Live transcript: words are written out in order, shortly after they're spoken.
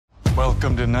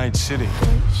Welcome to Night City.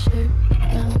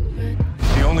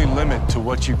 The only limit to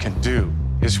what you can do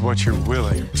is what you're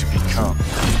willing to become.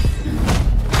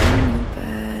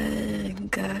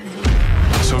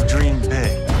 So dream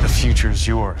big. The future's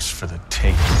yours for the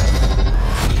taking.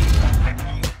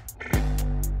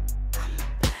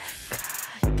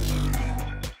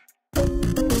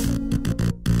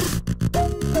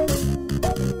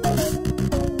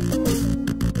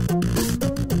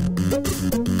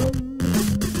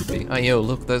 Hey yo,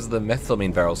 look, those are the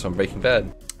methylamine barrels from Breaking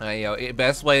Bad. Hey yo,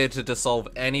 best way to solve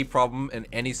any problem in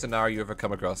any scenario you ever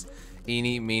come across.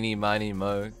 Eeny, meeny, miny,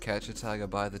 mo. Catch a tiger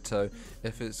by the toe.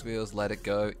 If it squeals, let it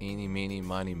go. Eeny, meeny,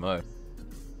 miny, mo.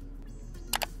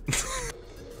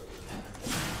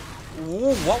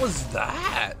 Ooh, what was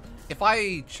that? If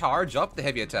I charge up the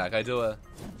heavy attack, I do a...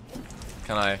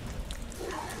 Can I...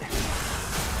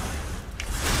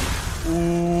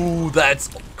 Ooh, that's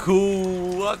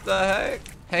cool. What the heck?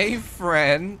 Hey,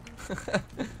 friend.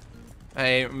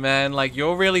 Hey, man, like,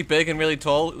 you're really big and really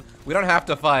tall. We don't have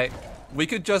to fight. We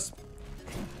could just...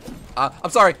 I'm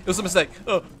sorry, it was a mistake.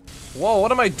 Whoa,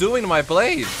 what am I doing to my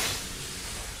blade?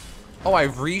 Oh, I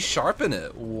resharpen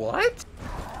it. What?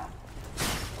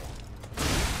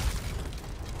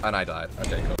 And I died.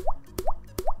 Okay,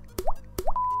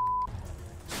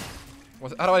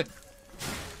 cool. How do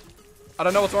I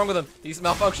don't know what's wrong with him. He's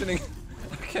malfunctioning.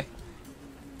 Okay.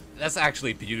 That's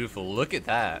actually beautiful. Look at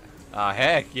that.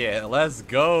 Heck yeah, let's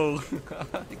go.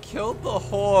 I killed the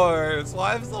horse.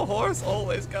 Why is the horse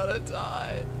always gotta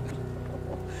die?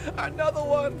 Another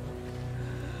one.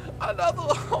 Another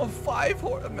one. Oh, 5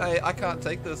 horse. Mate, I can't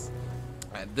take this.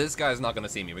 Alright, this guy's not gonna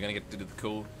see me. We're gonna get to do the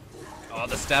cool. Oh,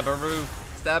 the Stabbaroo.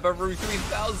 Stabbaroo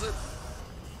 3000.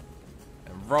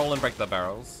 And roll and break the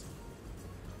barrels.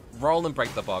 Roll and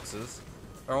break the boxes.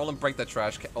 Roll and break the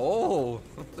trash can. Oh,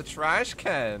 the trash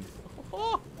can.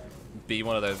 Oh. Be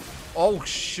one of those. Oh,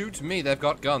 shoot me. They've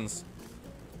got guns.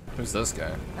 Who's this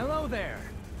guy? Hello there.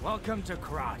 Welcome to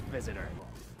Cross, visitor.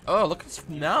 Oh, look at his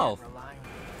mouth.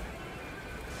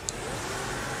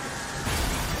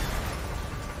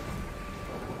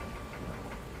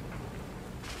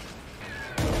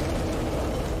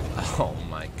 Oh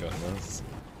my goodness.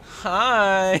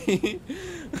 Hi.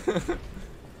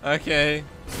 Okay.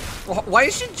 Why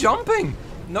is she jumping?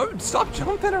 No, stop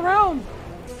jumping around.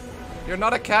 You're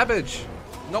not a cabbage.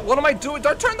 No, what am I doing?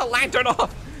 Don't turn the lantern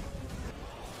off.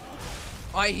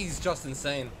 Oh, he's just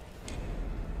insane.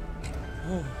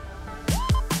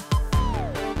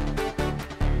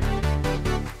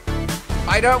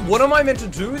 What am I meant to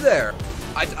do there?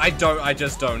 I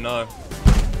just don't know.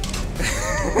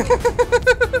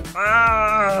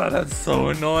 Ah, that's so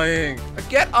annoying.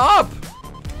 Get up!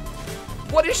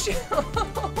 What is she?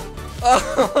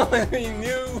 Oh, he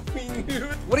knew.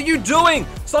 What are you doing?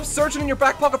 Stop searching in your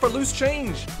back pocket for loose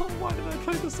change. Oh, why did I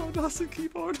play this on the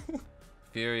keyboard?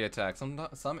 Fury attack.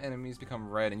 Some enemies become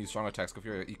red and use strong attacks. Go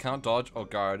Fury. You can't dodge or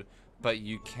guard, but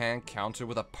you can counter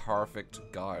with a perfect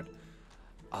guard.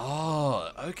 Oh,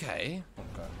 okay.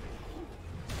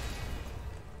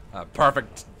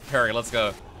 Perfect parry. Let's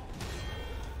go.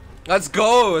 Let's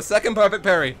go. A second perfect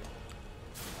parry.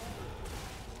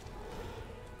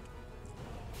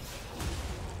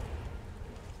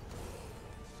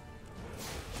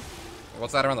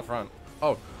 What's that around the front?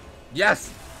 Oh,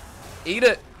 yes! Eat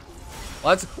it!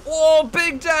 Let's... Whoa,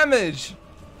 big damage!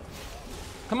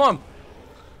 Come on!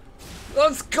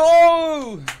 Let's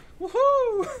go!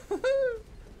 Woohoo!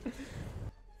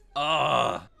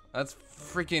 Ah, let's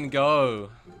freaking go.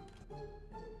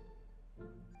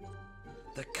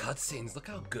 The cutscenes, look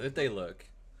how good they look.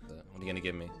 What are you gonna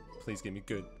give me? Please give me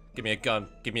good. Give me a gun.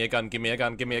 Give me a gun. Give me a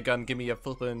gun. Give me a gun. Give me a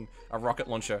flippin' rocket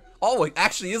launcher. Oh, it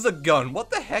actually is a gun. What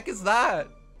the heck is that?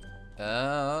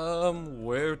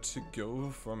 Where to go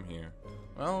from here?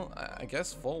 Well, I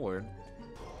guess forward.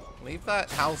 Leave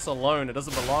that house alone. It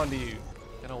doesn't belong to you.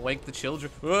 Gonna wake the children.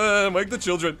 Wake the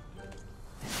children.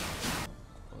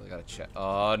 Oh, they gotta check.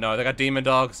 Oh no, they got demon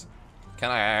dogs.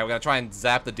 We're gonna try and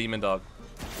zap the demon dog.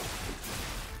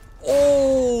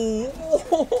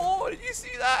 Oh, did you see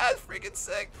that? That's freaking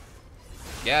sick.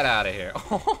 Get out of here.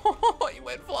 Oh, he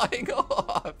went flying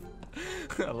off.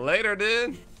 Later,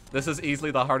 dude. This is easily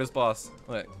the hardest boss.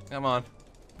 Wait, come on.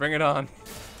 Bring it on.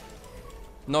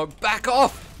 No, back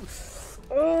off.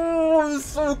 Oh, it's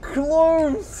so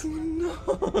close. No.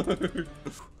 All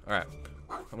right,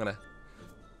 I'm gonna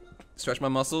stretch my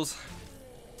muscles.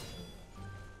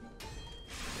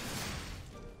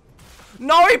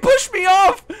 No, he pushed me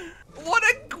off. What?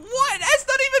 That's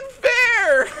not even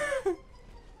fair.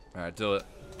 All right, do it.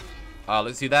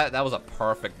 Let's see that. That was a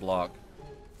perfect block.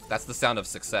 That's the sound of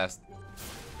success.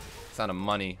 Sound of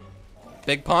money.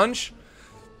 Big punch.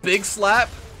 Big slap.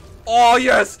 Oh,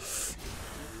 yes.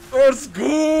 Let's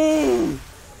go.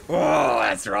 Oh,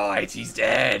 that's right. He's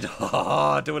dead.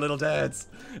 Oh, do a little dance.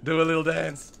 Do a little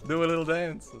dance. Do a little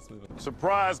dance. Let's move on.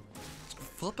 Surprise!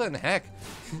 Flippin' heck.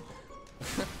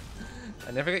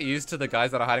 I never get used to the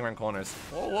guys that are hiding around corners.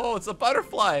 Whoa, whoa, it's a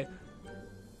butterfly.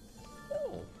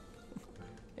 Oh.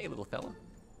 Hey, little fella.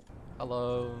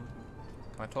 Hello.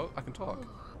 Can I talk? I can talk.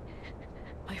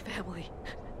 My family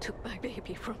took my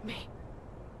baby from me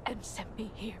and sent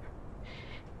me here.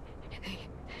 They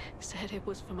said it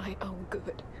was for my own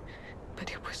good, but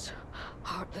it was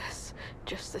heartless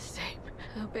just the same.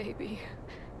 A baby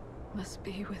must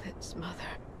be with its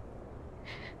mother.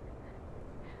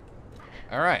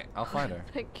 Alright, I'll find her.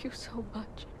 Thank you so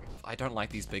much. I don't like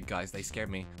these big guys, they scare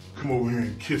me. Come over here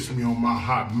and kiss me on my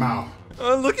hot mouth.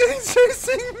 Oh, look at him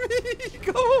chasing me!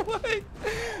 Go away!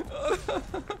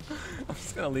 I'm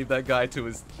just gonna leave that guy to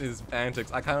his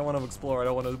antics. I kinda wanna explore, I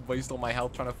don't wanna waste all my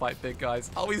health trying to fight big guys.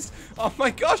 Oh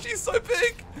my gosh, he's so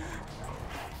big!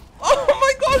 Oh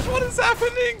my gosh, what is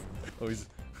happening? Oh, he's,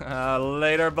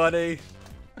 later, buddy.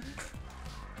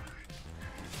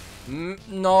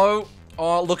 No.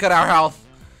 Oh, look at our health.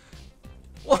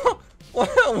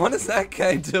 What is that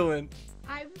guy doing?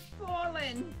 I've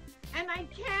fallen, and I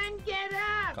can't get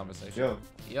up. Conversation.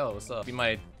 Yo, what's up? Be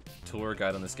my tour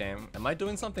guide on this game. Am I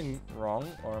doing something wrong,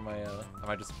 or am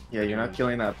I just? Yeah, you're not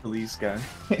killing that police guy.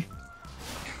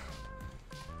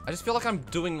 I just feel like I'm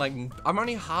doing like I'm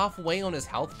only halfway on his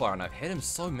health bar, and I've hit him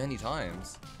so many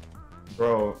times.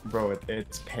 Bro,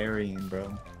 it's parrying, bro.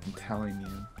 I'm telling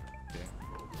you.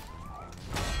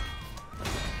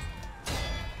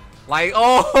 Like,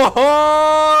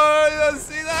 oh, you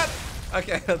see that?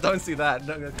 Okay, don't see that.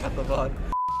 Don't cut the VOD.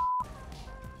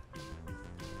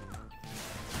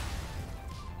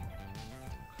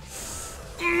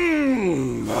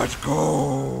 Let's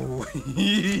go.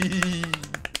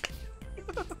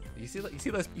 You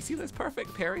see those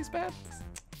perfect parries, man?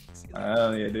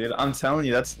 Oh yeah, dude. I'm telling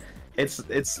you, it's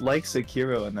like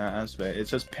Sekiro in that aspect. It's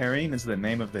just parrying is the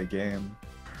name of the game.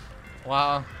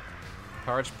 Wow.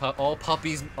 Purge all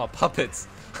puppies or puppets.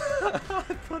 I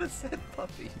thought it said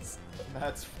puppies.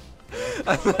 That's.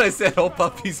 I thought I said all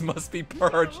puppies must be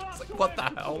purged. It's like, what the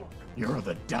hell? You're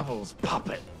the devil's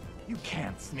puppet. You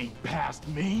can't sneak past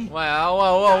me. Wow,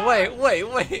 whoa,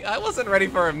 wait. I wasn't ready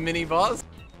for a mini boss.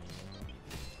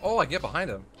 Oh, I get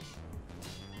behind him.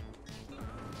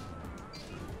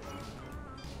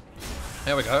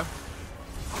 There we go.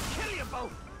 I'll kill you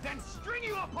both, then string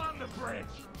you up on the bridge.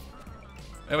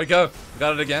 There we go.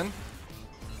 Got it again.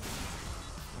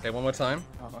 Okay, one more time.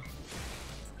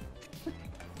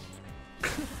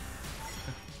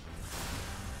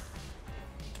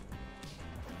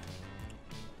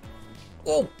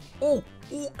 Oh,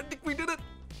 I think we did it.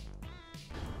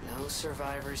 No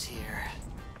survivors here.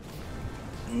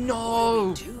 No.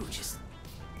 What do we do? Just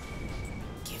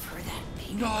give her that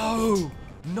baby.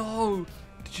 No.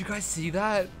 Did you guys see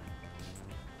that?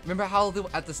 Remember how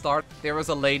at the start there was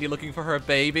a lady looking for her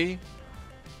baby?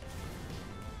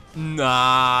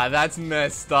 Nah, that's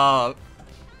messed up.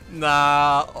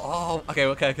 Nah. Oh, okay.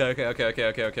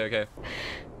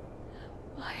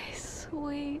 My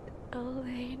sweet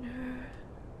Elena.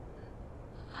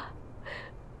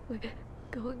 We're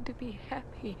going to be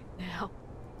happy now.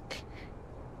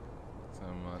 So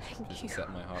much. Thank Just you. set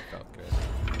my heart felt good.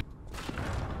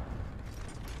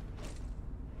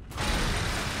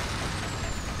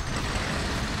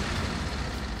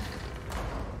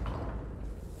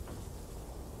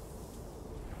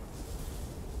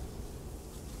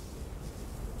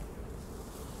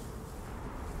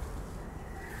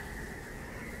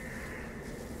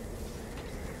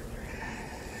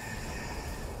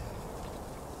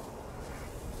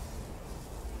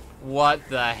 What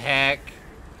the heck?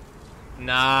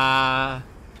 Nah.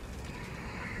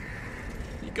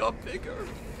 He got bigger.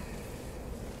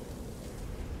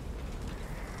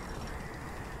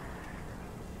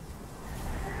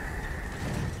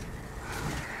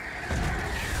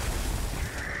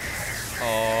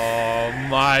 Oh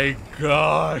my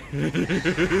god.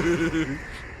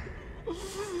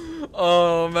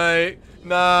 Oh mate.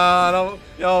 Nah,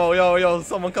 no. Yo,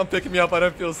 someone come pick me up. I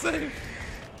don't feel safe.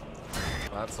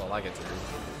 That's all I get to do.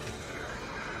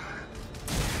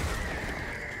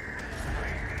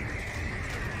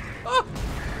 Ah!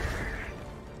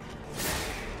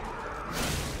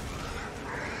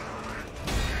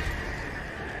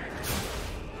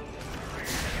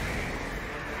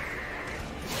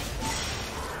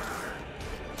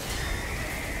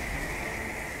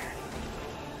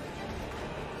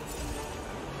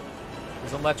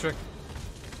 He's electric.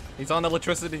 He's on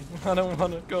electricity. I don't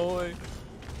want to go away.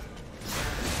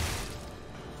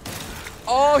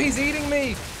 Oh, he's eating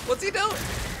me! What's he doing?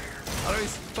 Oh,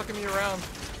 he's fucking me around.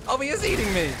 Oh, he is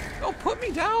eating me! Oh, put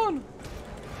me down!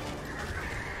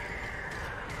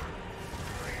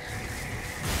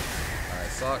 I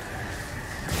suck.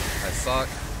 I suck.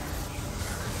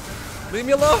 Leave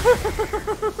me alone!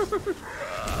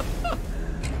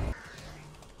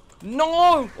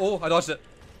 No! Oh, I dodged it.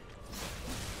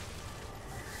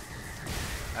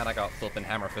 And I got flippin'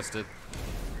 hammer fisted.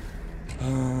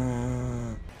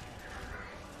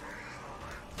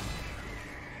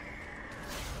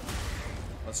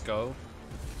 Let's go.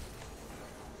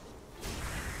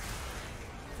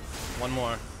 One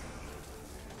more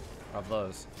of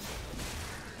those.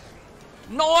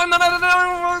 No, no.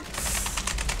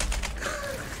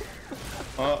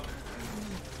 Oh.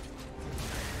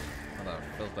 What a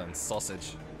flippin'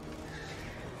 sausage.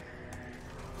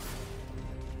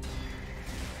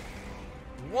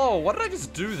 Whoa, what did I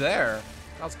just do there?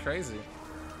 That was crazy.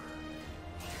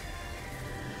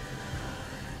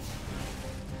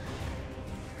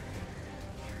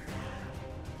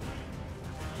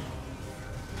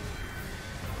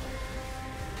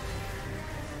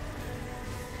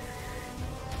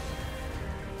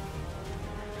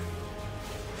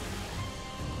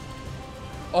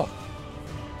 Oh.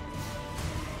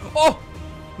 Oh!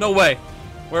 No way.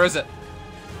 Where is it?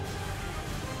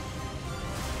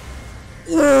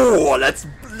 Oh, let's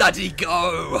bloody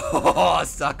go!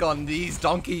 Suck on these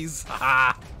donkeys.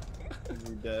 Haha. Is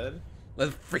he dead?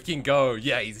 Let's freaking go.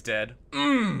 Yeah, he's dead.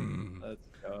 Let's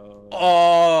go.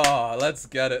 Oh, let's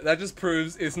get it. That just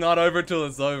proves it's not over till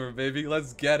it's over, baby.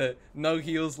 Let's get it. No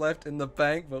heals left in the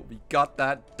bank, but we got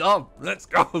that dump. Let's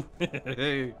go.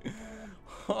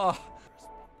 Oh.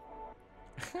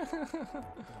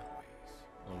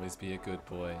 Always be a good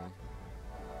boy.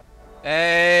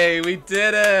 Hey, we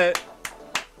did it!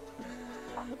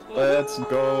 Let's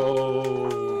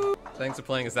go. Thanks for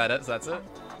playing. Is that it? That's it?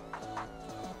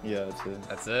 Yeah, that's it.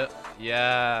 That's it?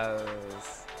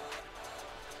 Yes.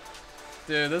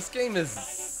 Dude, this game is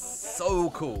so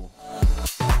cool.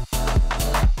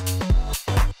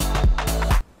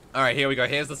 Alright, here we go.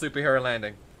 Here's the superhero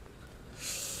landing.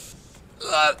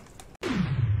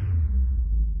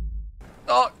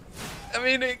 Oh, I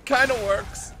mean, it kind of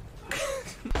works.